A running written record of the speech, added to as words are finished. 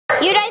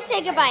You guys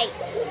take a bite.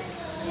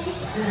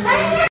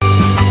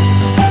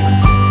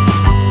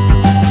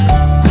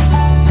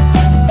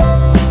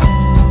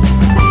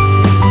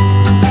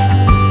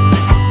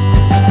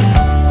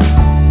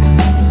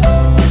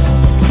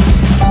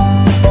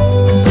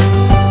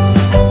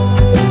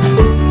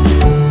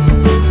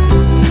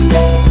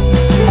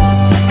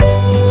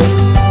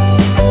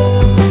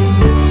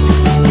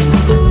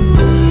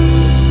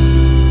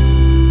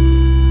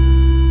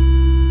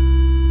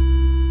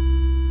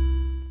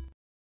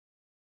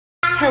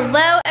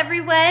 Hello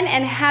everyone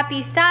and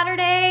happy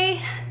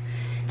Saturday.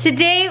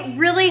 Today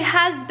really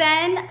has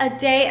been a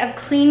day of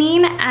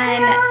cleaning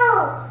and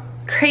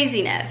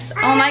craziness.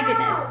 Oh my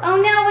goodness. Oh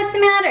no, what's the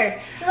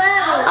matter?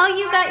 Oh,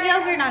 you got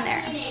yogurt on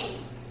there.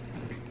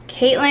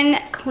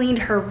 Caitlin cleaned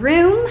her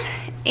room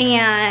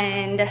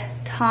and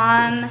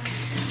Tom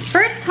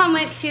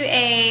went to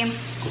a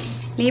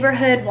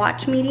neighborhood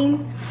watch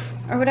meeting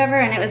or whatever,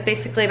 and it was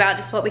basically about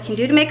just what we can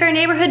do to make our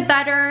neighborhood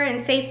better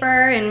and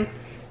safer and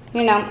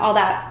you know, all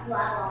that.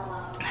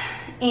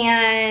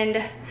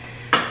 And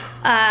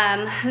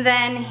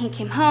then he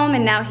came home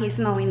and now he's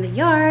mowing the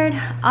yard.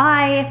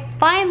 I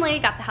finally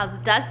got the house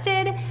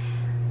dusted,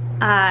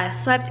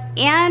 swept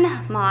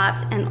and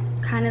mopped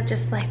and kind of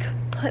just like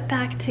put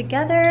back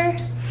together.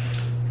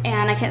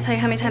 And I can't tell you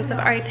how many times I've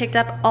already picked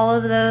up all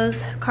of those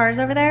cars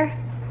over there.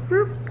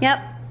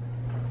 Yep,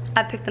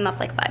 I've picked them up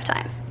like 5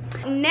 times.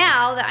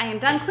 Now that I am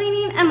done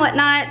cleaning and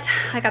whatnot,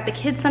 I got the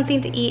kids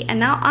something to eat and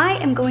now I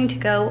am going to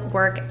go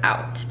work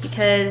out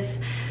because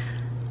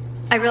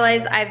I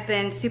realized I've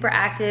been super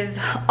active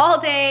all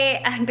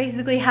day and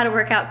basically had a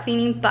workout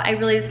cleaning, but I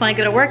really just want to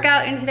get a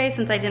workout in today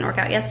since I didn't work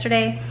out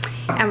yesterday.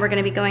 And we're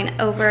going to be going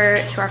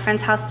over to our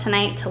friend's house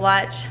tonight to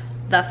watch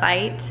the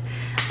fight.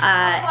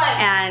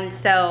 And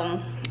so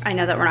I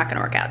know that we're not going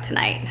to work out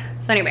tonight.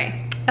 So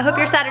anyway, I hope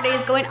your Saturday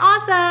is going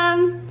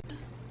awesome.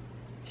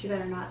 She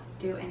better not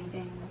do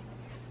anything.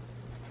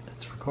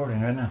 It's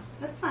recording right now.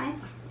 That's fine.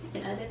 I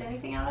can edit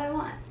anything out I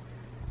want.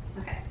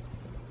 Okay.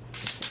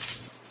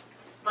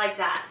 Like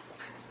that.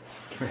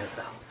 Give me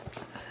that.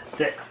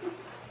 That's it.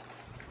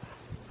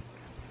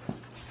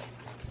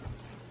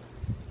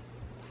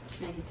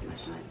 It's making too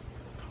much noise.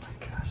 Oh my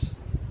gosh.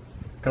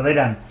 Go lay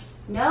down.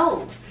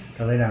 No.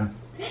 Go lay down.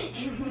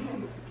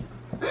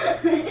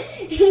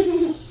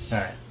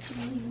 Alright.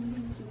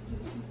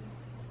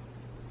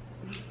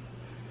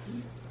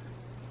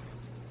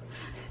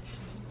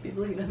 She's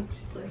looking at him.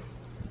 She's like,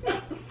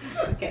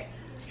 okay.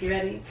 You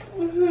ready?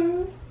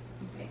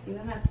 Okay. You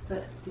don't have to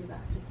do that.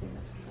 Just do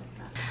that. Just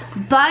like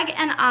that. Bug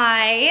and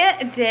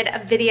I did a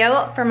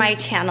video for my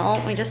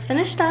channel. We just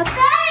finished up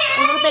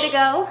a little bit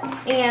ago,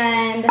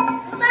 and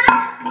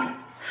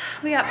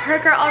we got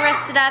Parker all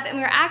rested up, and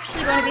we're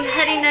actually going to be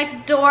heading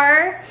next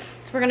door.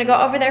 So we're gonna go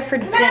over there for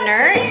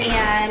dinner,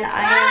 and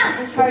I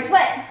am in charge.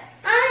 What?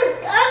 I'm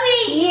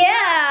coming.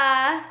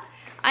 Yeah.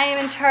 I am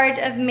in charge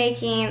of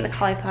making the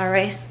cauliflower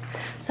rice.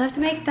 So I have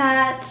to make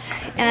that,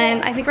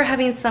 and I think we're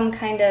having some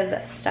kind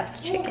of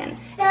stuffed chicken.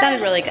 It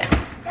sounded really good.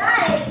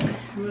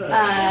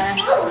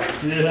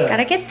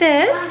 Gotta get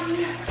this.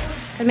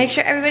 Gotta make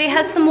sure everybody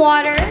has some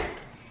water.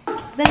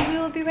 Then we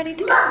will be ready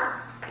to go.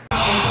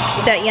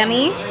 Is that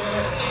yummy?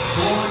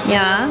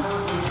 Yeah.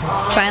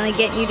 Finally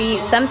getting you to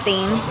eat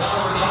something,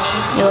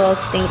 you little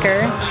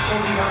stinker.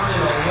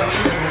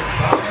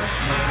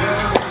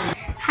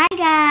 Hi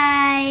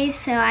guys,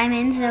 so I'm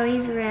in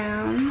Zoe's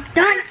room.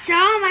 Don't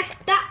show my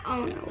stuff.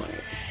 Oh no.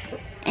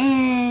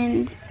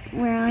 And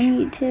we're on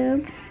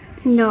YouTube.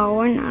 No,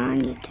 we're not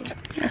on YouTube.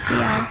 Yes, we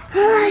are.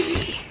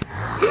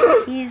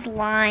 He's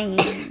lying.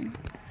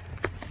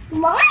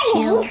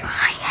 Lying? Is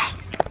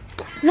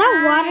that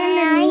water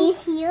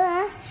underneath?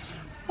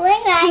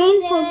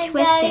 Painful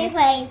Twister.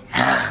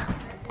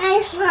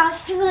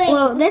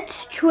 Whoa, that's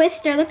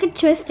Twister. Look at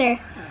Twister.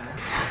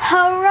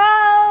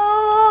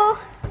 Hello.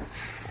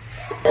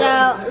 So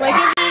look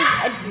at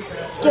these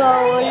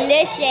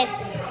delicious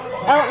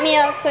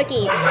oatmeal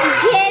cookies.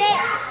 Get it?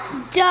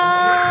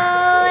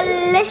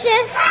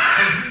 Delicious.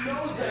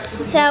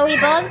 So we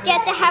both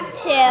get to have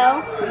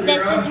 2.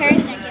 This is her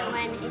second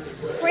one.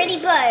 It's pretty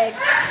big.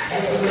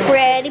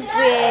 Pretty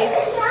big.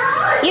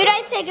 You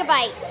guys take a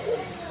bite.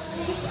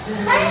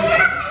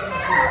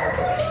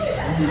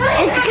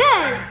 It's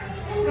good,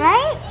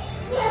 right?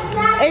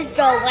 It's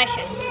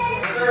delicious.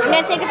 I'm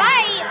gonna take a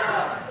bite.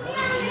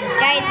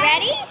 Guys,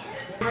 ready?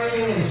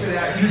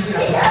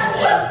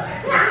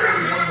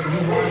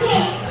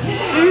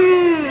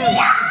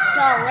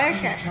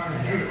 Delicious.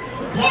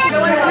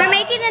 We're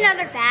making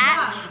another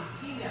batch.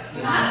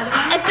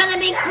 It's gonna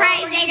be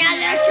crazy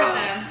delicious.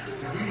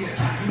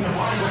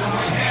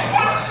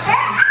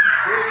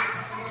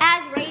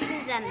 Has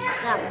raisins in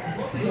them.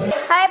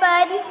 Hi,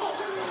 bud.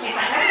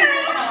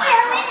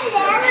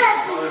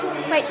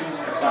 Wait,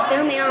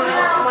 zoom in on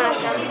one of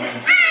them.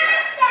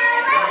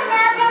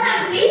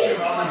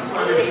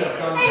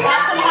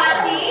 Want some hot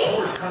tea?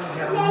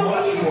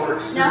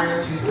 No.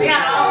 We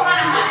got a whole lot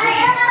of hot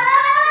tea.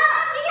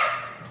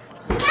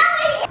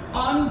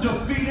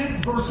 Undefeated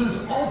versus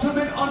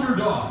ultimate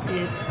underdog. What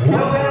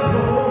has the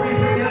movie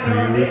together?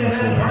 rooting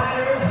for?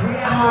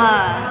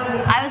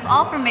 I was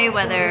all for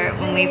Mayweather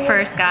when we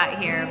first got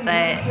here, but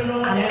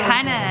I'm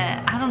kind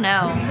of, I don't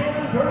know.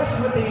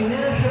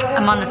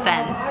 I'm on the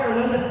fence.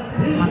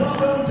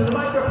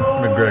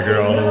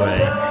 McGregor all the way.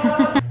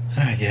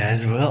 Alright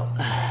guys, well,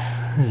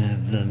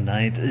 the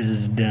night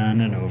is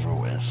done and over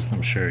with.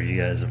 I'm sure you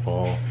guys have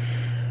all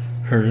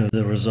heard of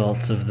the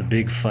results of the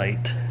big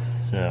fight.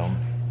 So,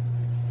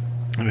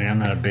 I mean, I'm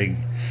not a big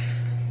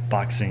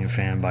boxing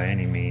fan by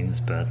any means,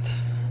 but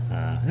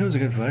it was a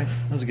good fight.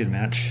 It was a good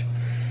match.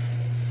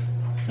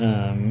 You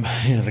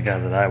know, the guy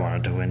that I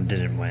wanted to win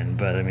didn't win,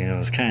 but I mean, it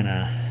was kind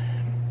of,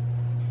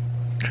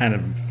 I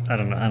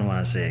don't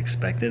want to say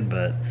expected,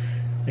 but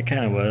it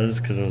kind of was,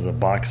 because it was a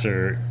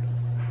boxer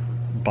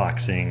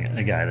boxing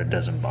a guy that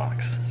doesn't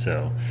box.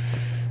 So,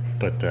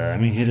 but I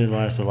mean, he did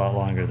last a lot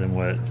longer than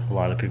what a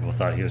lot of people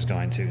thought he was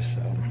going to.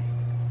 So,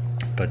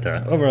 but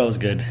overall, it was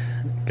good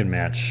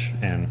match,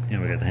 and you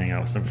know, we got to hang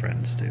out with some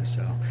friends too.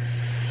 So,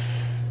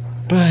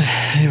 but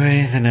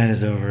anyway, the night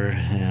is over,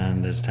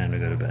 and it's time to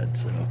go to bed.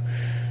 So,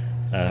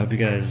 I hope you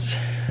guys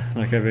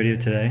like our video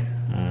today.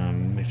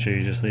 Make sure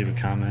you just leave a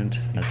comment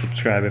and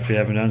subscribe if you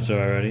haven't done so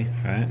already.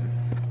 All right,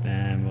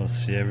 and we'll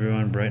see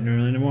everyone bright and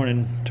early in the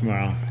morning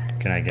tomorrow.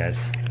 Good night, guys.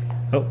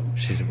 Oh,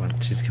 she's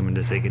coming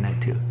to say good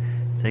night too.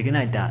 Say good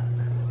night, Dot.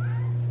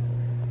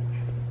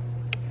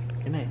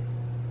 Good night.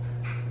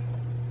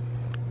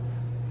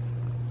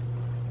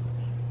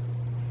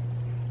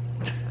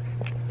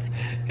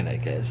 Good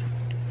night, guys.